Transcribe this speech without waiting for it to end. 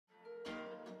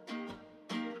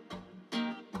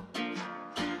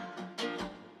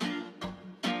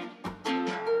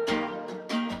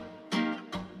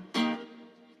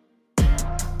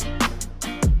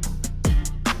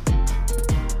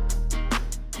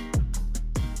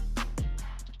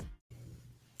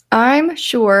I'm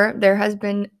sure there has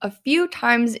been a few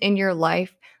times in your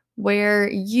life where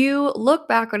you look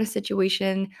back on a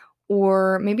situation,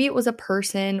 or maybe it was a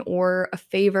person or a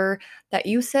favor that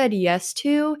you said yes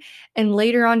to, and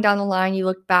later on down the line you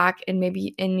look back and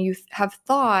you have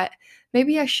thought,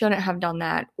 maybe I shouldn't have done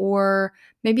that, or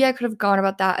maybe I could have gone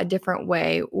about that a different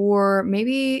way, or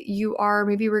maybe you are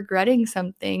maybe regretting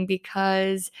something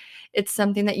because it's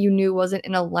something that you knew wasn't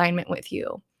in alignment with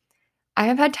you. I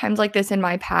have had times like this in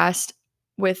my past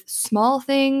with small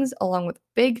things along with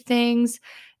big things.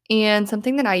 And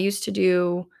something that I used to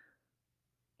do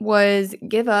was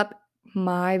give up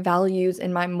my values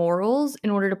and my morals in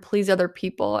order to please other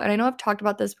people. And I know I've talked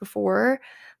about this before,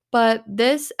 but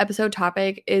this episode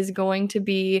topic is going to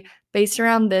be based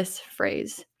around this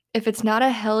phrase. If it's not a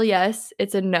hell yes,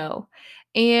 it's a no.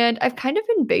 And I've kind of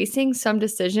been basing some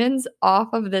decisions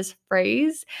off of this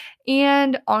phrase.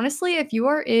 And honestly, if you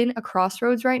are in a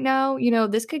crossroads right now,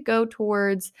 this could go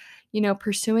towards,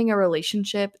 pursuing a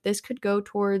relationship. This could go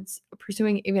towards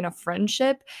pursuing even a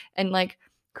friendship and like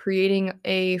creating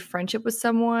a friendship with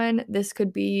someone. This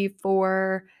could be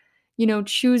for,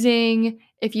 choosing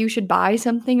if you should buy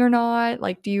something or not.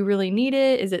 Like, do you really need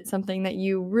it? Is it something that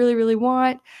you really, really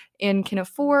want and can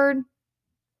afford?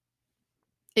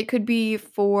 It could be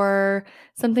for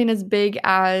something as big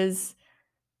as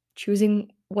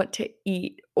choosing what to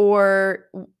eat, or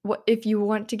what if you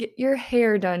want to get your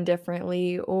hair done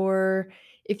differently, or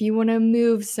if you want to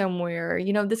move somewhere.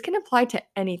 This can apply to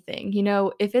anything.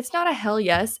 If it's not a hell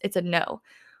yes, it's a no.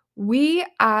 We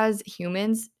as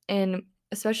humans, and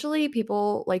especially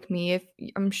people like me, if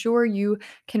I'm sure you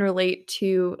can relate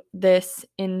to this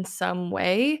in some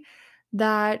way,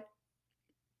 that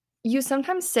you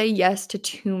sometimes say yes to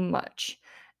too much.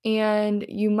 And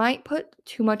you might put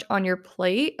too much on your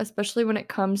plate, especially when it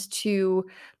comes to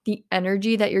the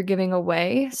energy that you're giving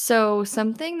away. So,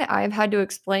 something that I've had to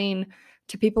explain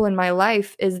to people in my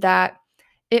life is that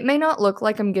it may not look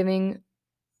like I'm giving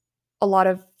a lot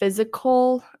of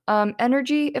physical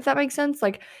energy, if that makes sense.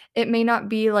 Like, it may not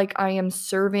be like I am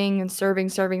serving and serving,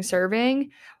 serving, serving,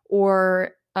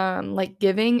 or like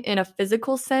giving in a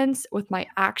physical sense with my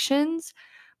actions,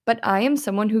 but I am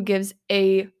someone who gives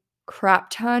a crap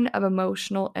ton of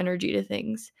emotional energy to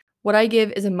things. What I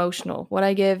give is emotional. What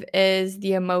I give is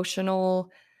the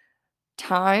emotional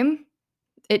time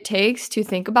it takes to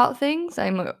think about things.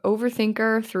 I'm an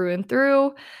overthinker through and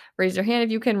through. Raise your hand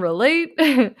if you can relate.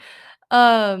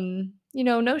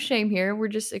 No shame here. We're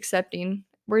just accepting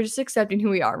who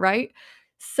we are, right?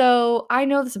 So I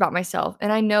know this about myself,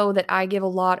 and I know that I give a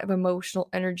lot of emotional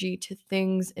energy to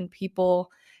things and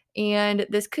people. And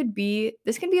this can be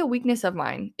a weakness of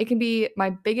mine. It can be my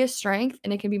biggest strength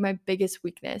and it can be my biggest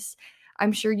weakness.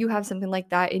 I'm sure you have something like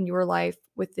that in your life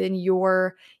within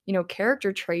your,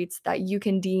 character traits that you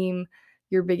can deem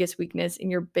your biggest weakness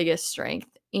and your biggest strength.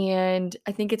 And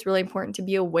I think it's really important to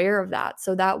be aware of that.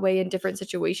 So that way, in different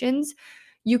situations,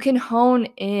 you can hone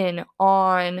in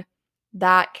on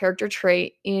that character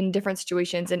trait in different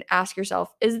situations and ask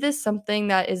yourself, is this something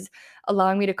that is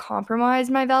allowing me to compromise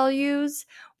my values?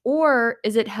 Or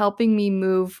is it helping me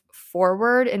move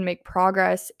forward and make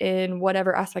progress in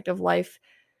whatever aspect of life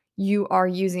you are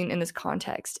using in this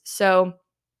context? So,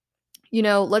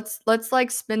 let's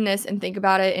like spin this and think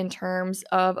about it in terms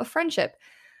of a friendship.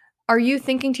 Are you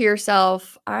thinking to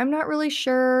yourself, I'm not really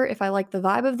sure if I like the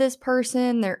vibe of this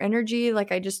person, their energy,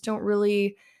 like I just don't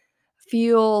really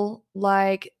feel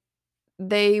like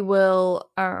they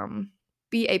will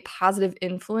be a positive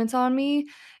influence on me?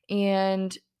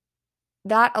 And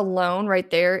that alone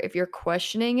right there, if you're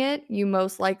questioning it, you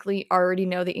most likely already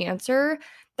know the answer,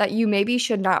 that you maybe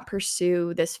should not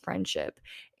pursue this friendship.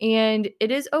 And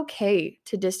it is okay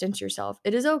to distance yourself.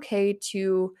 It is okay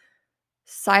to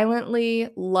silently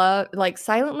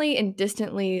and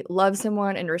distantly love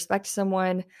someone and respect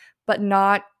someone, but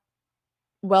not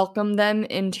welcome them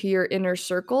into your inner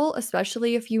circle,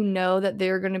 especially if you know that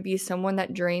they're going to be someone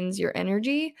that drains your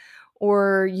energy,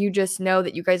 or you just know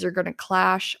that you guys are going to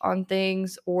clash on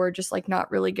things or just like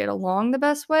not really get along the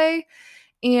best way.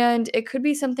 And it could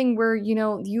be something where,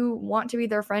 you want to be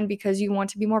their friend because you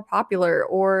want to be more popular,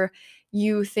 or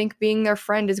you think being their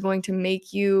friend is going to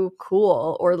make you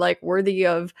cool or like worthy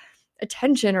of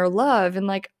attention or love. And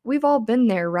like, we've all been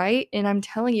there, right? And I'm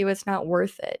telling you, it's not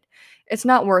worth it. It's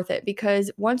not worth it, because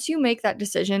once you make that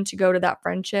decision to go to that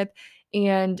friendship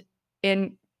and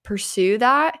and pursue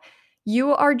that,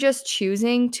 you are just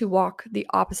choosing to walk the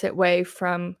opposite way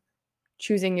from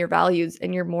choosing your values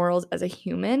and your morals as a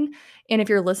human. And if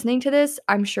you're listening to this,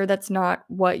 I'm sure that's not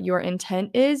what your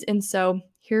intent is. And so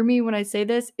hear me when I say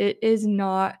this, it is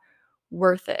not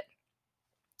worth it.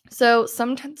 So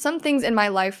some things in my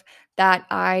life that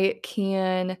I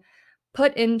can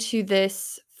put into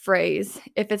this phrase,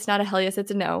 if it's not a hell yes,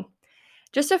 it's a no.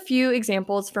 Just a few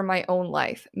examples from my own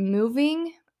life.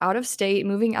 Moving out of state,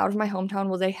 moving out of my hometown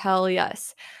was a hell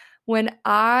yes. When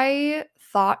I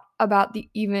thought about the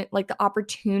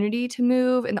opportunity to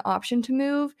move and the option to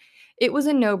move, it was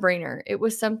a no-brainer. It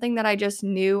was something that I just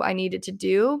knew I needed to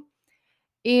do.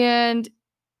 And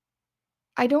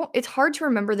it's hard to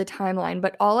remember the timeline,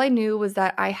 but all I knew was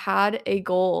that I had a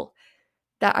goal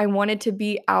that I wanted to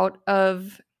be out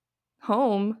of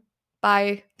home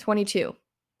by 22.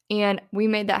 And we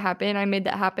made that happen. I made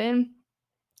that happen.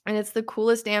 And it's the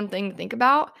coolest damn thing to think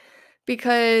about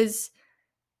because,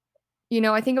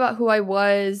 I think about who I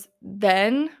was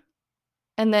then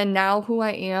and then now who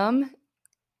I am.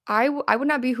 I would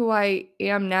not be who I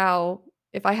am now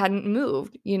if I hadn't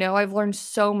moved. I've learned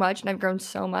so much and I've grown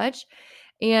so much.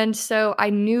 And so I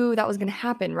knew that was going to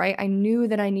happen, right? I knew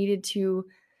that I needed to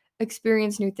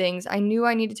experience new things. I knew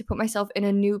I needed to put myself in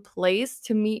a new place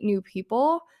to meet new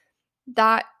people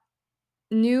that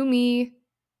knew me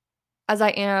as I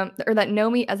am, or that know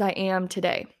me as I am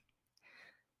today.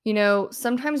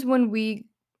 Sometimes when we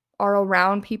are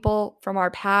around people from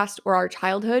our past or our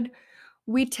childhood,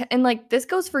 and like this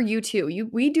goes for you too.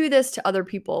 We do this to other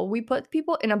people. We put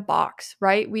people in a box,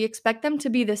 right? We expect them to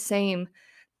be the same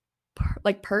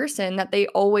person that they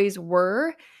always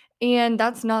were, and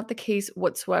that's not the case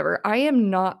whatsoever. I am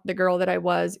not the girl that I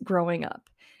was growing up.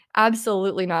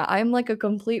 Absolutely not. I'm like a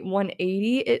complete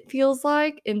 180, it feels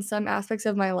like, in some aspects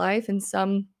of my life and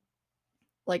some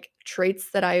like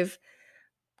traits that I've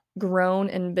grown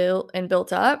and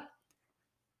built up.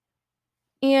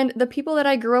 And the people that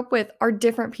I grew up with are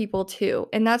different people too.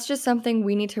 And that's just something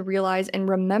we need to realize and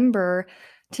remember,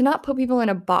 to not put people in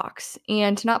a box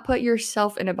and to not put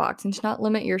yourself in a box and to not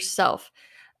limit yourself.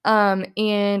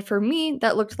 And for me,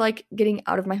 that looked like getting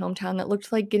out of my hometown. That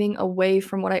looked like getting away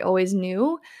from what I always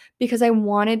knew because I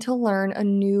wanted to learn a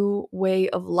new way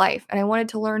of life and I wanted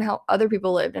to learn how other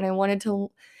people lived and I wanted to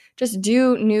just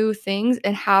do new things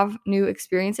and have new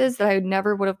experiences that I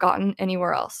never would have gotten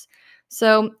anywhere else.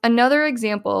 So, another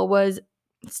example was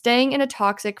staying in a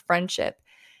toxic friendship.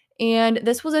 And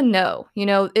this was a no.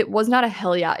 It was not a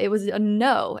hell yeah. It was a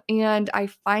no. And I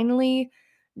finally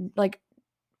like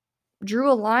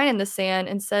drew a line in the sand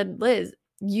and said, "Liz,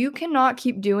 you cannot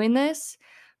keep doing this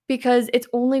because it's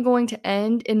only going to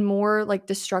end in more like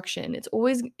destruction. It's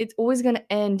always going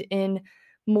to end in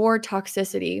more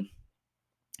toxicity."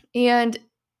 And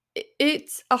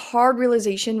it's a hard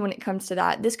realization when it comes to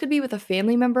that. This could be with a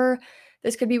family member,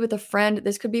 this could be with a friend,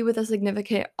 this could be with a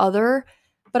significant other.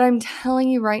 But I'm telling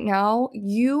you right now,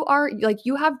 you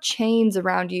have chains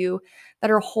around you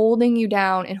that are holding you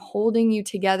down and holding you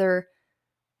together,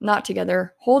 not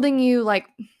together, holding you like,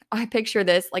 I picture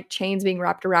this like chains being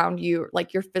wrapped around you,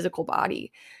 like your physical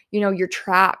body. You're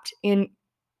trapped. And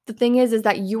the thing is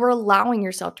that you are allowing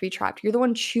yourself to be trapped. You're the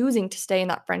one choosing to stay in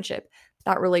that friendship,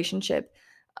 that relationship,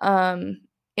 in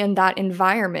that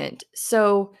environment.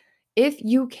 So if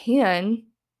you can,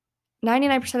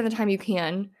 99% of the time you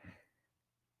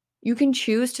can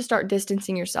choose to start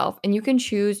distancing yourself and you can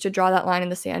choose to draw that line in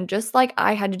the sand, just like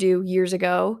I had to do years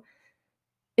ago.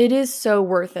 It is so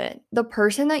worth it. The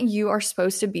person that you are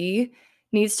supposed to be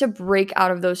needs to break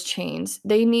out of those chains.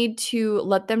 They need to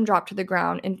let them drop to the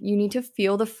ground, and you need to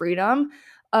feel the freedom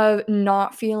of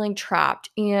not feeling trapped.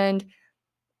 And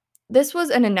this was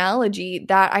an analogy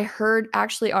that I heard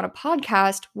actually on a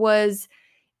podcast was,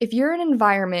 if you're in an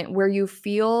environment where you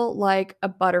feel like a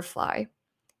butterfly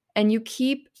and you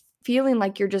keep feeling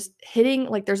like you're just hitting,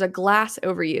 like there's a glass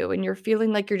over you and you're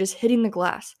feeling like you're just hitting the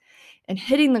glass and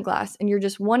hitting the glass and you're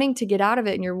just wanting to get out of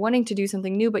it and you're wanting to do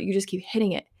something new, but you just keep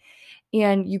hitting it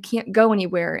and you can't go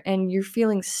anywhere and you're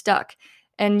feeling stuck.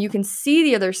 And you can see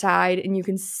the other side and you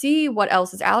can see what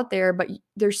else is out there, but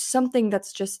there's something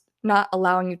that's just not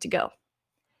allowing you to go.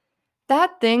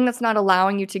 That thing that's not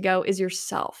allowing you to go is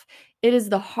yourself. It is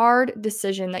the hard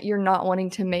decision that you're not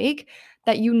wanting to make,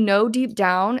 that you know deep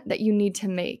down that you need to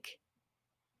make.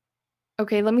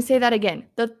 Okay, let me say that again.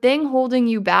 The thing holding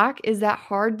you back is that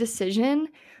hard decision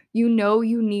you know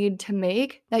you need to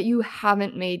make that you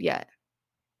haven't made yet.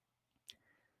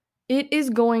 It is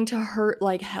going to hurt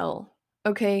like hell,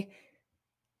 okay?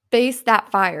 Face that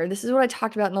fire. This is what I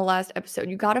talked about in the last episode.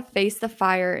 You got to face the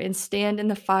fire and stand in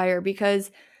the fire,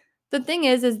 because the thing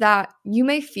is that you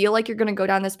may feel like you're going to go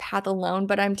down this path alone,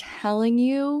 but I'm telling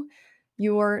you,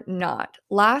 you're not.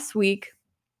 Last week,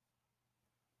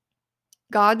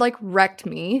 God like wrecked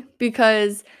me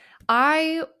because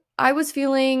I was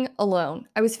feeling alone.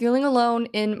 I was feeling alone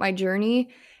in my journey,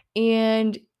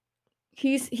 and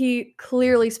he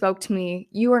clearly spoke to me.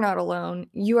 You are not alone.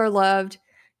 You are loved.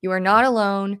 You are not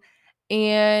alone.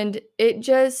 And it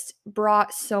just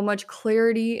brought so much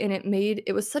clarity, and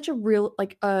it was such a real,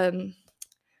 like,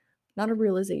 not a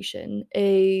realization,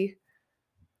 it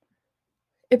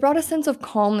brought a sense of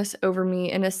calmness over me,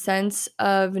 and a sense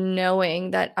of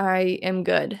knowing that I am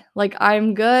good. Like,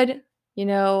 I'm good,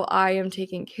 I am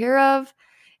taken care of.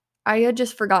 I had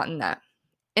just forgotten that.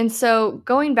 And so,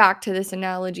 going back to this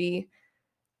analogy,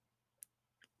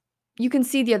 you can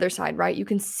see the other side, right? You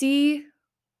can see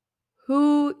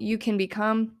who you can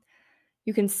become.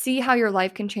 You can see how your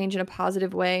life can change in a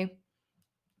positive way.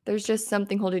 There's just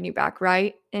something holding you back,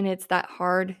 right? And it's that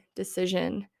hard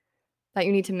decision that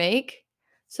you need to make.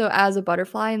 So as a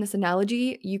butterfly in this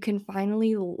analogy, you can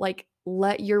finally like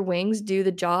let your wings do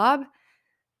the job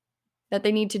that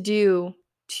they need to do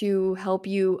to help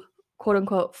you, quote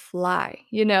unquote, fly.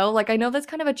 Like, I know that's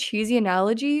kind of a cheesy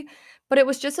analogy, but it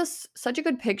was just such a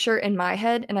good picture in my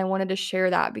head, and I wanted to share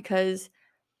that because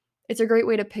it's a great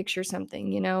way to picture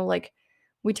something. Like,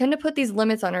 we tend to put these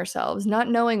limits on ourselves, not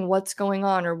knowing what's going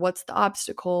on or what's the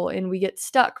obstacle, and we get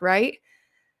stuck, right?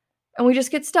 And we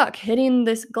just get stuck hitting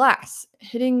this glass,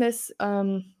 hitting this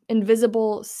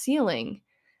invisible ceiling.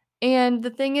 And the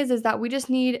thing is that we just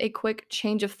need a quick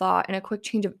change of thought and a quick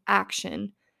change of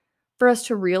action for us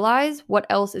to realize what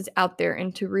else is out there,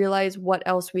 and to realize what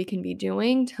else we can be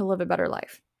doing to live a better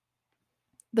life.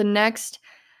 The next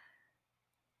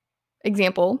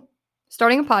example,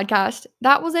 starting a podcast,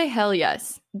 that was a hell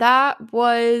yes.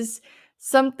 This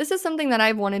is something that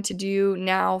I've wanted to do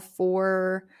now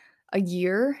for a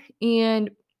year. And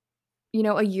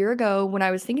a year ago when I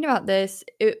was thinking about this,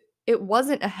 it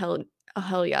wasn't a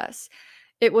hell yes.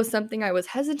 It was something I was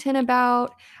hesitant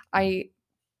about. I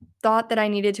thought that I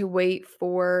needed to wait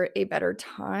for a better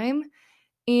time.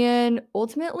 And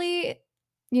ultimately,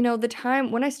 the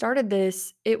time when I started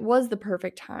this, it was the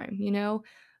perfect time.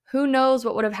 Who knows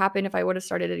what would have happened if I would have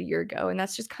started it a year ago? And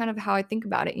that's just kind of how I think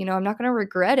about it. I'm not going to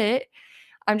regret it.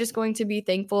 I'm just going to be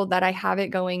thankful that I have it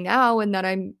going now, and that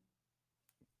I'm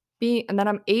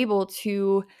able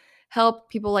to help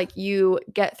people like you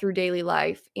get through daily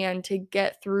life and to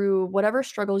get through whatever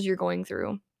struggles you're going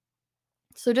through.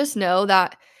 So just know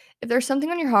that if there's something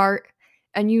on your heart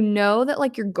and you know that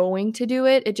like you're going to do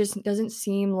it, it just doesn't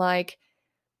seem like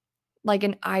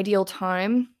an ideal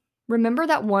time. Remember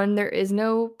that there is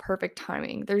no perfect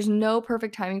timing. There's no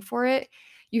perfect timing for it.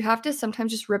 You have to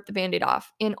sometimes just rip the Band-Aid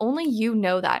off. And only you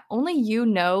know that. Only you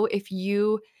know if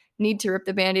you need to rip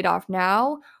the Band-Aid off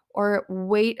now or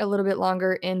wait a little bit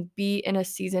longer and be in a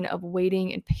season of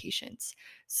waiting and patience.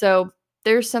 So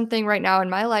there's something right now in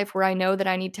my life where I know that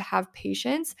I need to have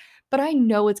patience, but I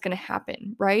know it's going to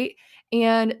happen, right?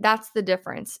 And that's the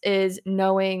difference, is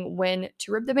knowing when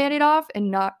to rip the Band-Aid off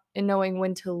and knowing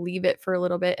when to leave it for a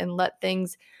little bit and let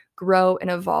things grow and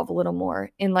evolve a little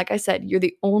more. And like I said, you're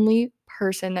the only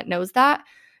person that knows that.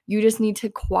 You just need to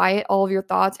quiet all of your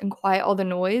thoughts and quiet all the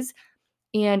noise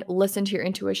and listen to your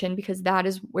intuition, because that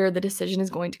is where the decision is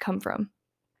going to come from.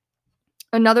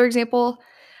 Another example,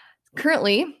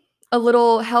 currently, a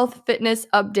little health fitness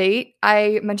update.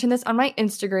 I mentioned this on my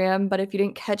Instagram, but if you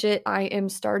didn't catch it, I am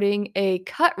starting a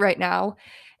cut right now.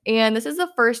 And this is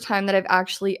the first time that I've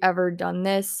actually ever done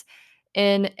this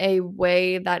in a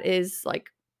way that is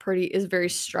very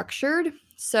structured.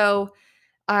 So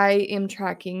I am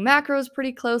tracking macros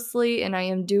pretty closely, and I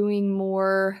am doing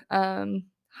more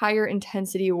higher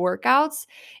intensity workouts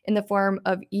in the form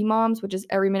of EMOMs, which is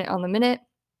every minute on the minute.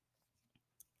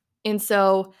 And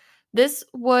so this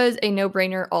was a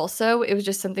no-brainer also. It was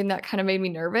just something that kind of made me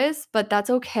nervous, but that's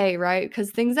okay, right?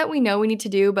 Because things that we know we need to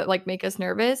do but make us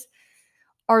nervous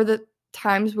are the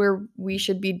times where we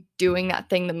should be doing that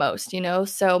thing the most,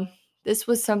 So this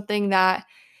was something that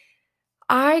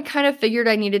I kind of figured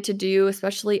I needed to do,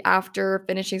 especially after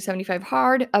finishing 75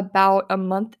 Hard about a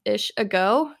month-ish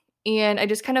ago. And I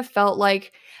just kind of felt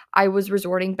like I was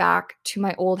resorting back to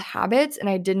my old habits, and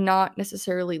I did not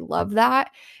necessarily love that.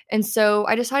 And so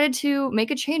I decided to make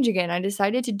a change again. I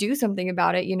decided to do something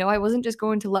about it. I wasn't just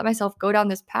going to let myself go down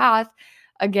this path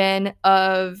again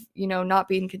of, not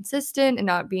being consistent and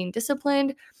not being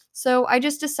disciplined. So I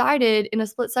just decided in a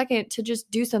split second to just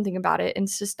do something about it, and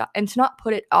to not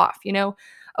put it off.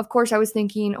 Of course I was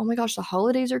thinking, oh my gosh, the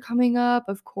holidays are coming up.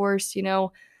 Of course,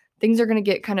 things are going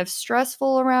to get kind of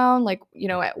stressful around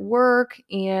at work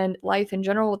and life in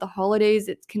general with the holidays.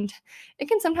 It can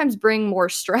sometimes bring more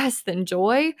stress than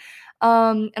joy.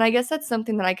 And I guess that's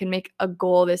something that I can make a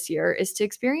goal this year, is to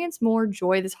experience more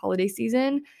joy this holiday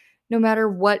season, no matter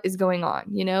what is going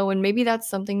on, and maybe that's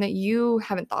something that you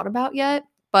haven't thought about yet.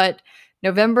 But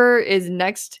November is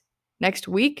next next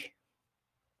week.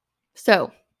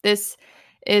 So this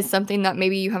is something that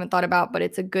maybe you haven't thought about, but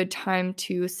it's a good time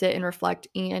to sit and reflect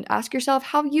and ask yourself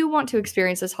how you want to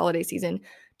experience this holiday season.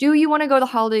 Do you want to go the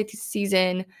holiday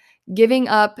season giving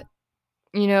up,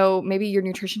 maybe your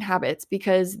nutrition habits?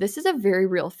 Because this is a very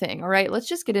real thing. All right, let's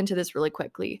just get into this really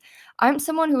quickly. I'm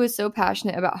someone who is so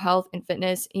passionate about health and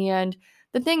fitness, and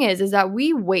the thing is that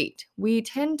we wait. We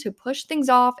tend to push things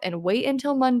off and wait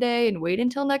until Monday and wait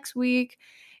until next week.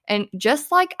 And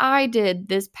just like I did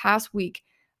this past week,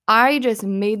 I just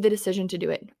made the decision to do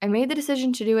it. I made the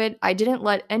decision to do it. I didn't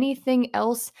let anything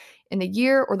else in the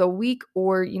year or the week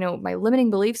or, my limiting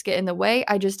beliefs get in the way.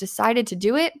 I just decided to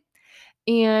do it.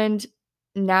 And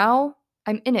now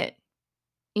I'm in it.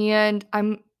 And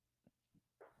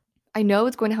I know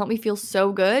it's going to help me feel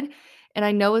so good. And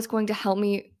I know it's going to help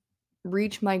me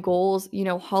reach my goals,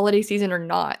 holiday season or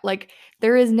not. Like,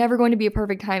 there is never going to be a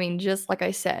perfect timing, just like I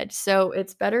said. So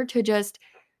it's better to just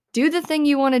do the thing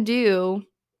you want to do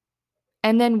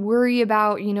and then worry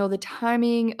about, the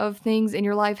timing of things in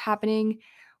your life happening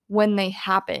when they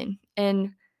happen.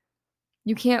 And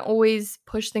you can't always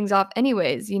push things off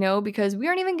anyways, because we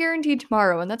aren't even guaranteed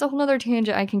tomorrow. And that's a whole nother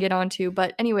tangent I can get onto.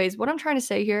 But anyways, what I'm trying to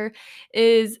say here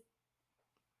is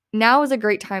now is a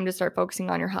great time to start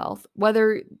focusing on your health.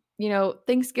 Whether,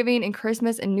 Thanksgiving and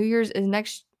Christmas and New Year's is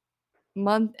next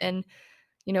month and,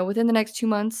 within the next 2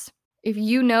 months. If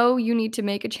you know you need to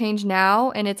make a change now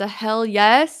and it's a hell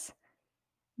yes,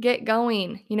 get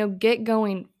going. Get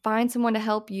going. Find someone to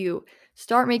help you.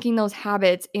 Start making those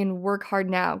habits and work hard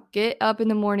now. Get up in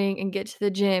the morning and get to the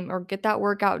gym or get that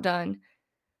workout done.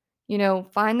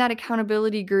 Find that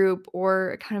accountability group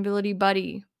or accountability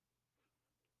buddy.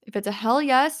 If it's a hell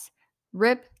yes,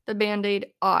 rip the Band-Aid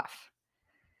off.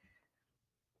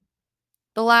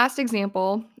 The last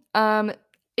example,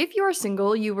 if you are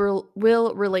single, you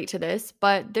will relate to this,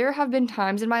 but there have been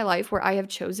times in my life where I have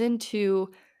chosen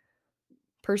to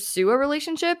pursue a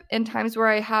relationship and times where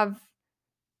I have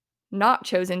not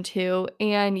chosen to.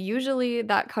 And usually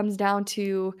that comes down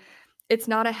to it's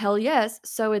not a hell yes,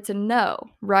 so it's a no,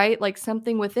 right? Like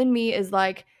something within me is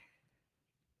like,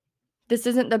 this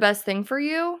isn't the best thing for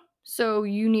you, so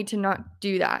you need to not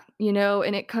do that,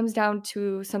 and it comes down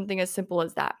to something as simple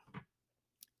as that.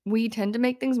 We tend to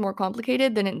make things more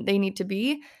complicated than they need to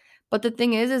be. But the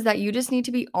thing is that you just need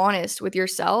to be honest with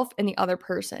yourself and the other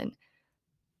person.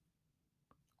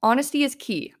 Honesty is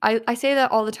key. I say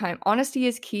that all the time. Honesty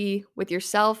is key with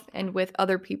yourself and with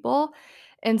other people.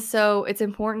 And so it's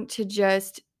important to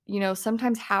just,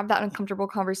 sometimes have that uncomfortable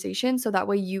conversation so that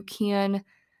way you can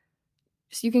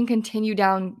continue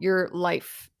down your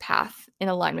life path in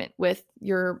alignment with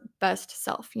your best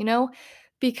self,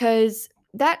 because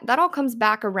that all comes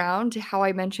back around to how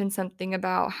I mentioned something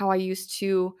about how I used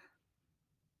to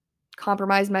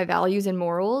compromise my values and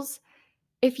morals.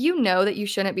 If you know that you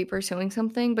shouldn't be pursuing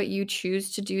something, but you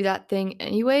choose to do that thing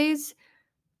anyways,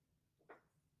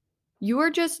 you are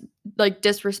just like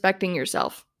disrespecting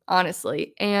yourself,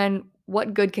 honestly. And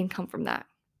what good can come from that?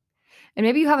 And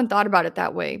maybe you haven't thought about it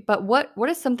that way, but what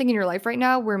is something in your life right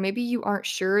now where maybe you aren't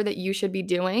sure that you should be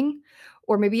doing?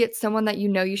 Or maybe it's someone that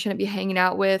you shouldn't be hanging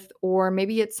out with, or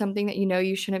maybe it's something that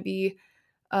you shouldn't be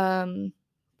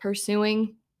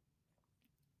pursuing.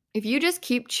 If you just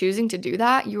keep choosing to do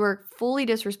that, you are fully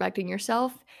disrespecting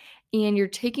yourself and you're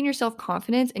taking your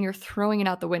self-confidence and you're throwing it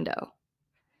out the window.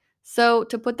 So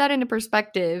to put that into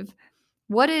perspective,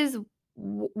 what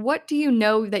do you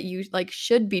know that you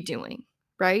should be doing,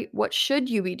 right? What should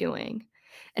you be doing?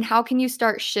 And how can you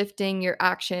start shifting your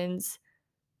actions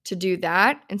to do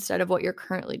that instead of what you're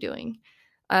currently doing?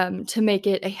 To make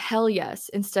it a hell yes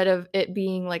instead of it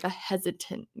being like a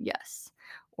hesitant yes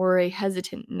or a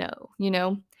hesitant no.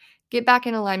 Get back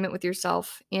in alignment with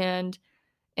yourself and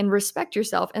respect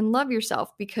yourself and love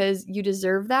yourself because you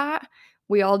deserve that.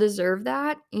 We all deserve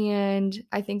that. And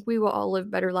I think we will all live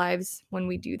better lives when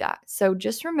we do that. So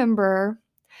just remember,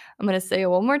 I'm going to say it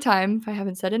one more time if I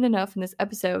haven't said it enough in this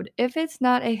episode. If it's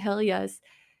not a hell yes,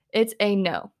 it's a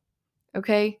no.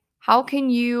 Okay? How can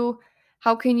you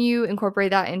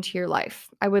incorporate that into your life?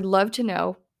 I would love to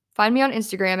know. Find me on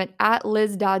Instagram at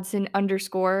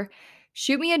 @LizDodson_.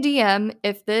 Shoot me a DM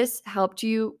if this helped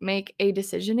you make a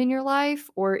decision in your life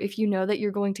or if you know that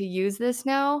you're going to use this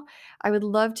now. I would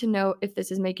love to know if this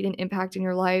is making an impact in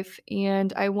your life.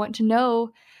 And I want to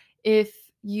know if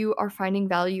you are finding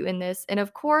value in this. And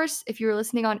of course, if you're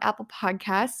listening on Apple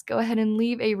Podcasts, go ahead and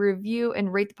leave a review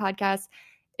and rate the podcast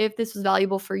if this was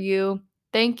valuable for you.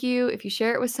 Thank you. If you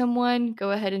share it with someone,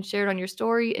 go ahead and share it on your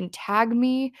story and tag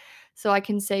me so I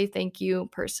can say thank you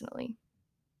personally.